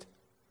at least,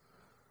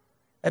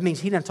 that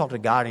means he doesn't talk to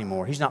God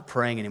anymore. He's not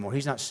praying anymore.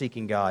 He's not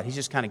seeking God. He's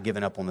just kind of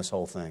given up on this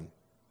whole thing.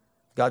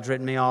 God's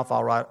written me off,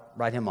 I'll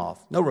write him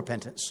off. No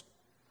repentance.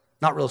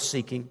 Not real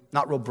seeking,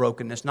 not real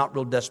brokenness, not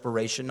real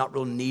desperation, not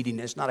real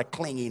neediness, not a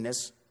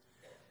clinginess.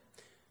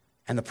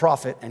 And the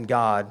prophet and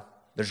God,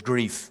 there's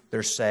grief,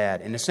 there's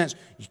sad. In a sense,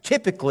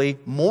 typically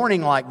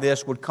mourning like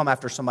this would come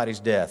after somebody's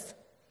death.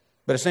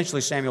 But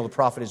essentially, Samuel the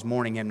prophet is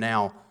mourning him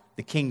now.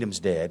 The kingdom's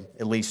dead,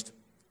 at least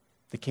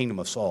the kingdom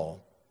of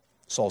Saul.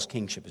 Saul's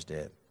kingship is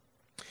dead.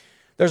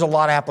 There's a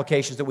lot of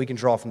applications that we can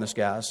draw from this,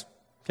 guys.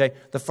 Okay,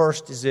 the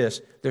first is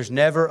this. There's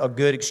never a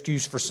good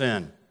excuse for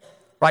sin.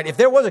 Right? If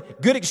there was a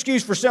good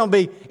excuse for sin, it would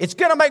be, it's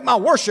going to make my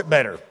worship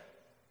better.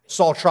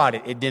 Saul tried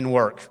it. It didn't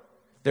work.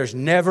 There's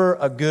never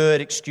a good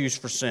excuse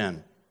for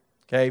sin.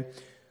 Okay?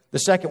 The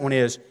second one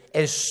is,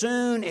 as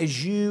soon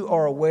as you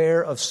are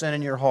aware of sin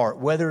in your heart,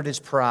 whether it is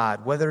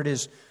pride, whether it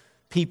is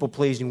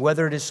people-pleasing,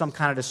 whether it is some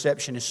kind of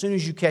deception, as soon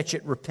as you catch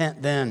it,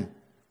 repent then.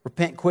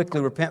 Repent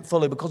quickly, repent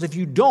fully, because if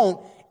you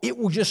don't, it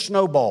will just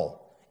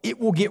snowball. It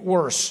will get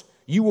worse.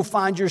 You will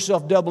find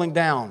yourself doubling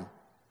down.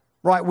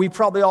 Right? We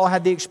probably all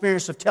had the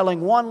experience of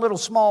telling one little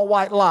small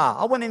white lie.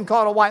 I wouldn't even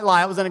call it a white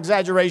lie. It was an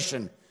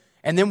exaggeration.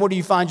 And then what do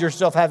you find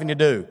yourself having to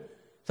do?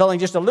 Telling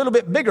just a little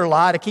bit bigger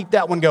lie to keep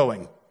that one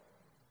going.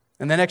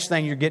 And the next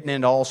thing, you're getting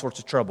into all sorts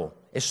of trouble.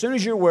 As soon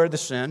as you're aware of the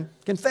sin,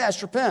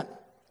 confess, repent.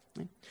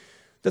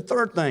 The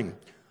third thing,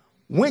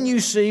 when you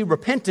see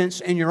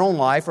repentance in your own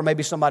life or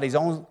maybe somebody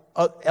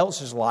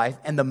else's life,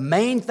 and the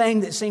main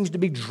thing that seems to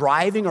be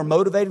driving or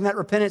motivating that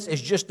repentance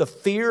is just the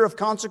fear of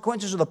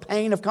consequences or the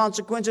pain of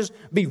consequences,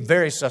 be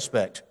very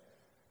suspect.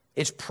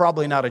 It's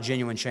probably not a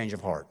genuine change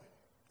of heart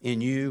in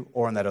you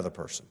or in that other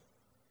person.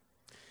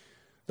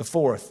 The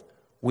fourth,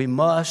 we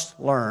must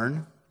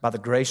learn by the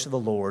grace of the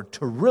Lord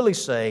to really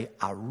say,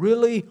 I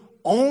really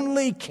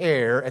only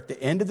care at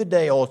the end of the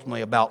day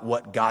ultimately about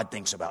what God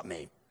thinks about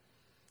me.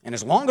 And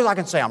as long as I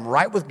can say I'm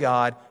right with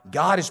God,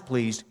 God is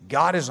pleased,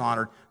 God is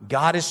honored,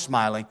 God is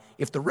smiling.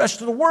 If the rest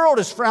of the world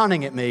is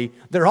frowning at me,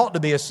 there ought to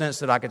be a sense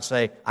that I could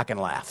say, I can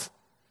laugh.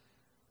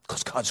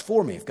 Because God's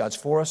for me. If God's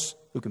for us,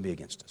 who can be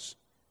against us?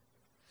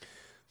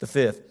 The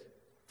fifth,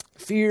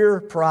 fear,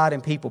 pride,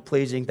 and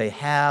people-pleasing, they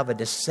have a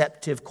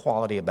deceptive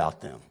quality about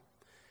them.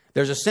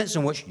 There's a sense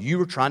in which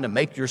you are trying to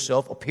make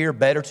yourself appear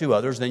better to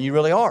others than you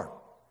really are,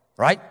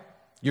 right?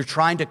 You're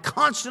trying to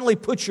constantly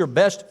put your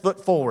best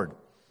foot forward.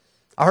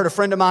 I heard a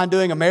friend of mine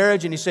doing a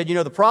marriage, and he said,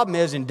 the problem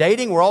is in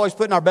dating, we're always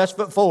putting our best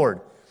foot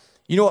forward.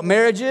 You know what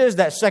marriage is?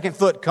 That second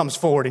foot comes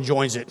forward and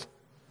joins it.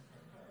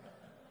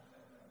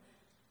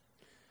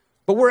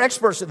 But we're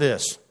experts at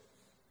this.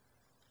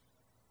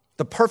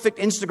 The perfect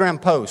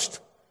Instagram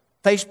post,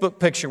 Facebook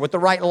picture with the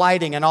right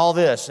lighting and all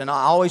this. And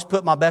I always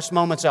put my best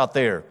moments out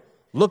there.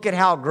 Look at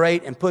how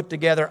great and put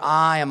together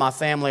I and my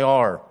family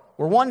are.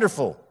 We're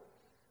wonderful.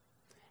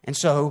 And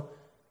so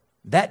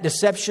that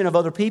deception of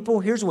other people,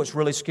 here's what's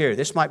really scary.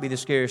 This might be the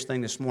scariest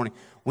thing this morning.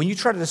 When you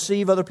try to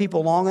deceive other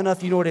people long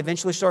enough, you know what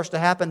eventually starts to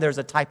happen? There's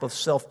a type of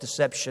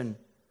self-deception.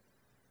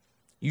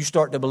 You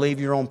start to believe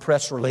your own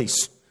press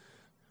release.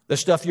 The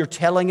stuff you're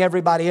telling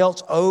everybody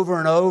else over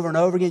and over and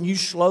over again, you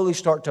slowly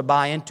start to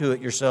buy into it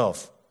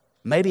yourself.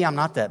 Maybe I'm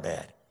not that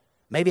bad.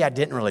 Maybe I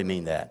didn't really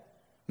mean that.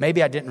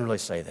 Maybe I didn't really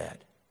say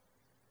that.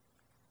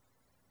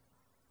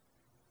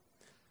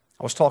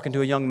 I was talking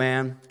to a young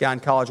man, a guy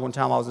in college one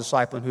time I was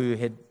discipling who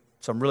had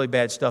some really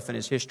bad stuff in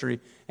his history,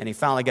 and he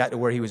finally got to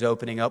where he was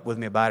opening up with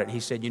me about it. And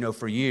he said,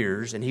 for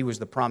years, and he was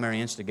the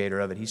primary instigator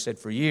of it, he said,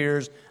 for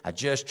years, I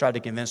just tried to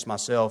convince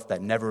myself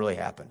that never really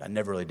happened. I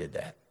never really did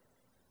that.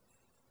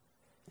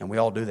 And we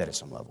all do that at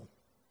some level.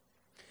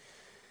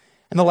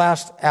 And the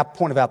last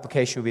point of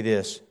application would be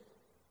this.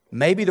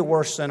 Maybe the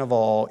worst sin of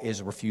all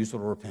is refusal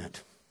to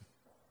repent.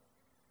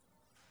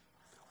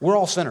 We're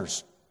all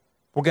sinners.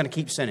 We're going to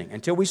keep sinning.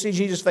 Until we see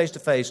Jesus face to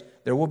face,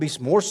 there will be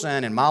more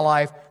sin in my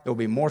life. There will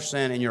be more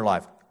sin in your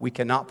life. We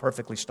cannot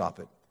perfectly stop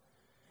it.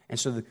 And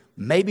so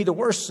maybe the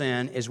worst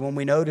sin is when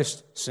we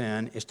notice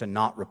sin is to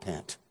not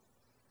repent,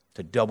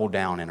 to double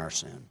down in our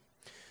sin.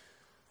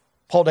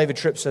 Paul David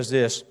Tripp says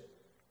this,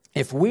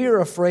 if we are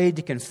afraid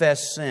to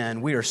confess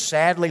sin, we are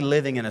sadly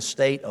living in a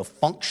state of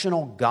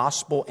functional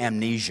gospel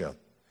amnesia.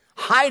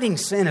 Hiding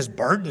sin is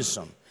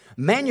burdensome.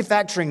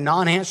 Manufacturing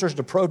non-answers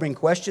to probing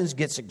questions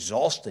gets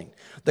exhausting.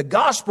 The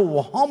gospel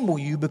will humble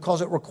you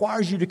because it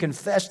requires you to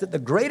confess that the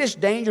greatest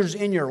dangers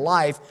in your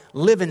life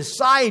live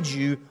inside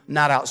you,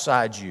 not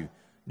outside you.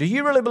 Do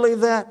you really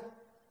believe that?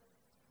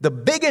 The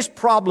biggest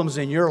problems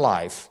in your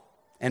life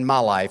and my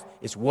life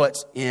is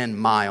what's in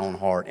my own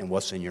heart and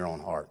what's in your own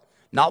heart.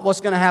 Not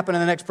what's going to happen in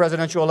the next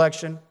presidential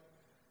election.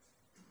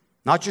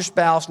 Not your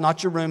spouse,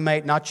 not your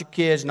roommate, not your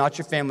kids, not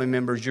your family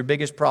members. Your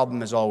biggest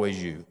problem is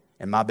always you.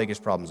 And my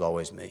biggest problem is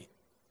always me.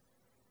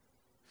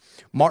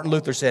 Martin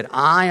Luther said,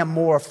 I am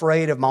more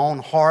afraid of my own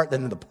heart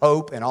than the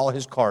Pope and all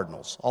his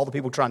cardinals, all the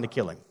people trying to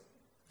kill him.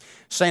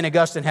 St.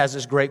 Augustine has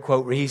this great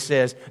quote where he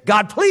says,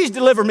 God, please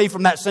deliver me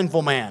from that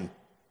sinful man,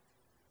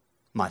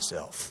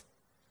 myself.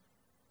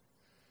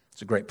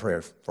 It's a great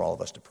prayer for all of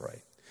us to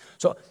pray.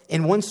 So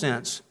in one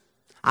sense,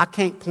 I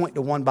can't point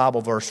to one Bible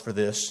verse for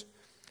this,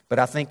 but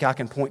I think I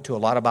can point to a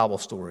lot of Bible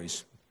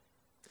stories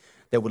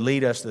that would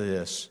lead us to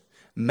this.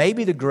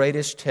 Maybe the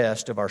greatest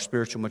test of our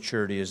spiritual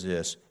maturity is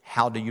this.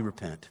 How do you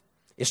repent?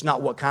 It's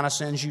not what kind of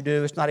sins you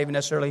do. It's not even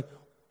necessarily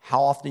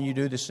how often you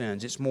do the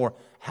sins. It's more,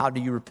 how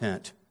do you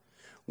repent?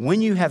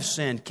 When you have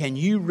sinned, can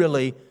you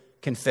really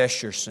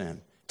confess your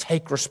sin?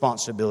 Take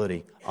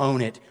responsibility.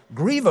 Own it.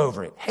 Grieve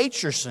over it.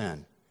 Hate your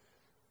sin.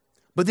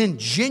 But then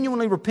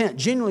genuinely repent.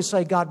 Genuinely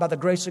say, God, by the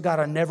grace of God,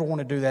 I never want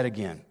to do that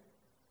again.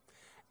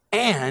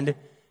 And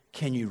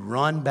can you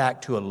run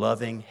back to a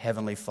loving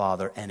Heavenly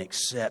Father and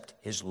accept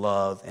His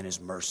love and His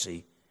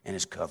mercy and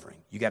His covering?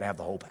 You got to have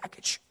the whole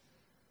package.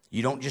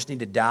 You don't just need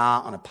to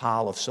die on a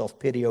pile of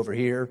self-pity over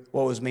here.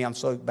 Woe is me, I'm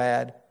so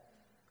bad.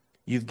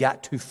 You've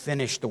got to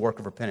finish the work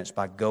of repentance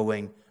by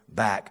going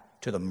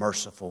back to the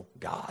merciful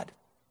God.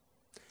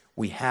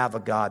 We have a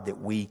God that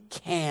we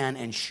can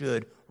and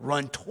should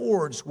run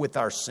towards with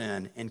our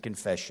sin and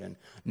confession,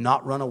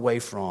 not run away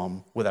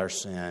from with our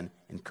sin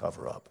and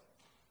cover up.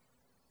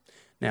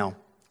 Now,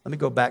 let me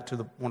go back to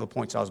one of the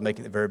points I was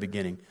making at the very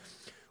beginning.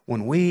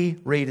 When we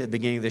read at the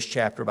beginning of this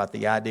chapter about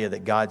the idea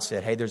that God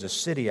said, hey, there's a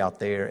city out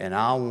there and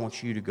I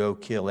want you to go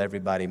kill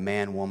everybody,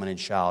 man, woman, and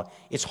child,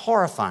 it's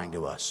horrifying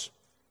to us.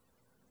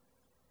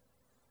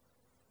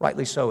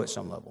 Rightly so at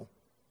some level.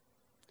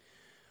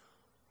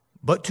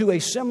 But to a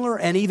similar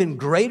and even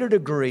greater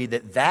degree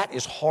that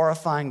is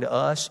horrifying to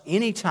us,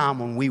 anytime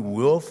when we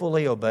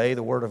willfully obey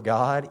the Word of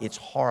God, it's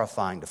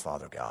horrifying to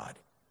Father God.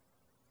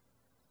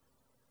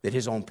 That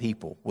His own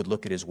people would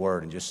look at His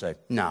Word and just say,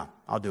 nah,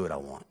 I'll do what I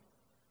want.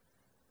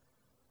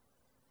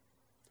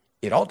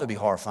 It ought to be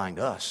horrifying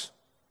to us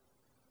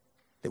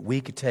that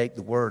we could take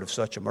the Word of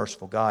such a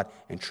merciful God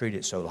and treat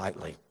it so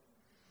lightly.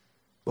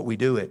 But we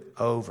do it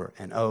over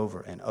and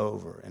over and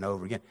over and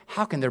over again.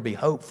 How can there be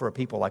hope for a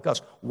people like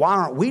us? Why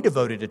aren't we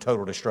devoted to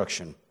total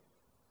destruction?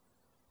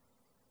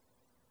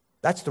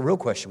 That's the real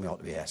question we ought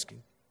to be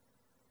asking.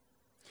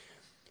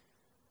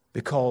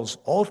 Because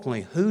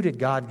ultimately, who did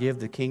God give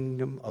the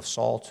kingdom of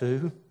Saul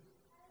to?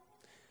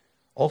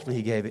 Ultimately,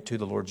 He gave it to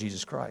the Lord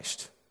Jesus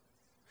Christ,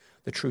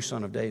 the true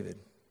Son of David.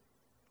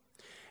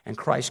 And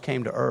Christ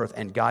came to earth,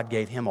 and God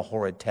gave Him a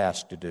horrid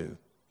task to do.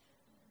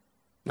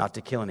 Not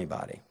to kill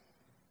anybody,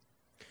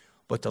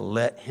 but to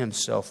let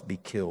Himself be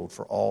killed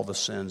for all the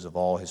sins of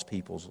all His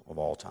peoples of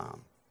all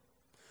time.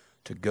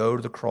 To go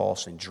to the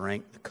cross and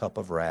drink the cup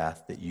of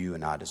wrath that you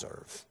and I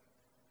deserve.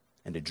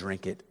 And to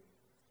drink it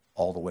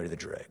all the way to the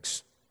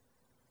dregs.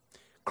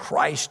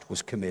 Christ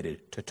was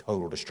committed to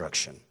total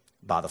destruction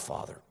by the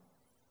Father.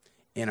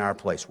 in our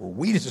place where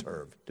we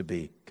deserve to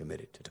be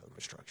committed to total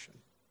destruction.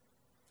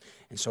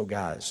 And so,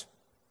 guys,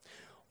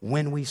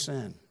 when we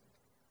sin,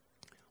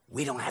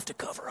 we don't have to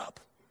cover up.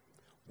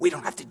 We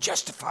don't have to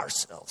justify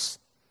ourselves.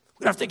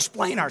 We don't have to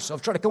explain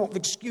ourselves, try to come up with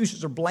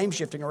excuses or blame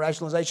shifting or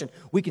rationalization.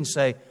 We can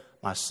say,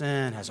 my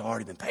sin has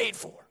already been paid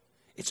for.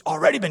 It's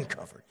already been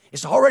covered.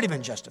 It's already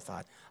been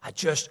justified. I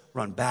just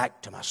run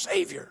back to my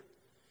Savior.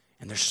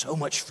 And there's so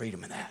much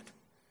freedom in that.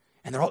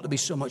 And there ought to be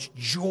so much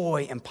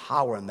joy and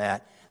power in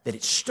that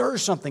it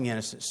stirs something in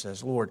us that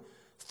says, Lord,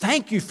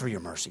 thank you for your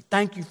mercy.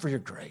 Thank you for your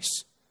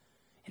grace.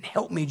 And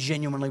help me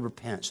genuinely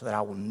repent so that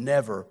I will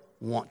never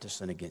want to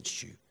sin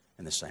against you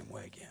in the same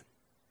way again.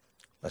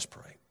 Let's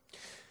pray.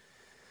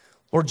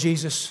 Lord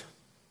Jesus,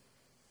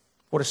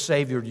 what a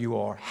Savior you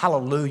are.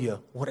 Hallelujah,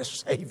 what a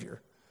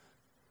Savior.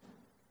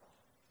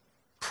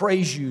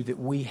 Praise you that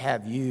we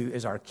have you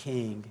as our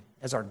King,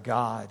 as our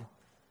God,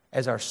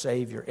 as our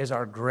Savior, as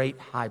our great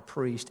high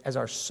priest, as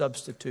our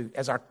substitute,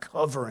 as our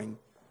covering,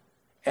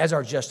 as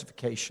our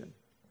justification.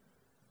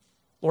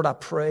 Lord, I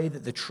pray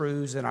that the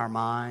truths in our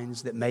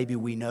minds that maybe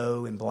we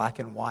know in black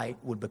and white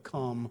would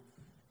become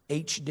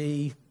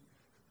HD,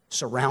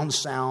 surround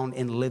sound,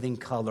 and living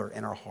color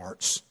in our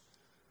hearts.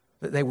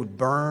 That they would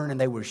burn and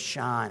they would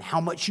shine.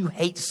 How much you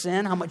hate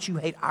sin, how much you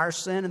hate our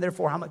sin, and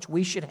therefore how much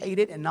we should hate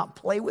it and not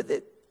play with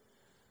it.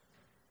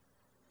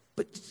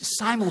 But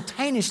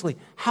simultaneously,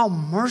 how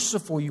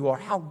merciful you are,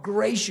 how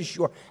gracious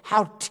you are,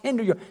 how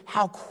tender you are,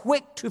 how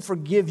quick to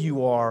forgive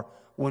you are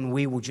when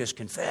we will just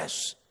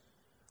confess,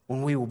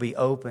 when we will be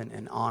open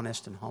and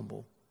honest and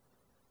humble.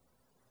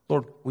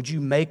 Lord, would you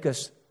make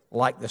us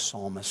like the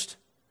psalmist?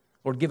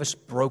 Lord, give us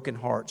broken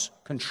hearts,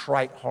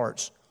 contrite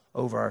hearts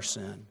over our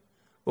sin.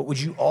 But would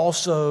you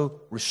also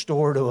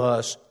restore to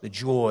us the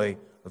joy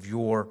of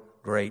your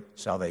great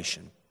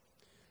salvation?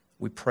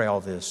 We pray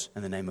all this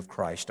in the name of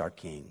Christ, our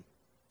King.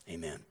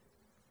 Amen.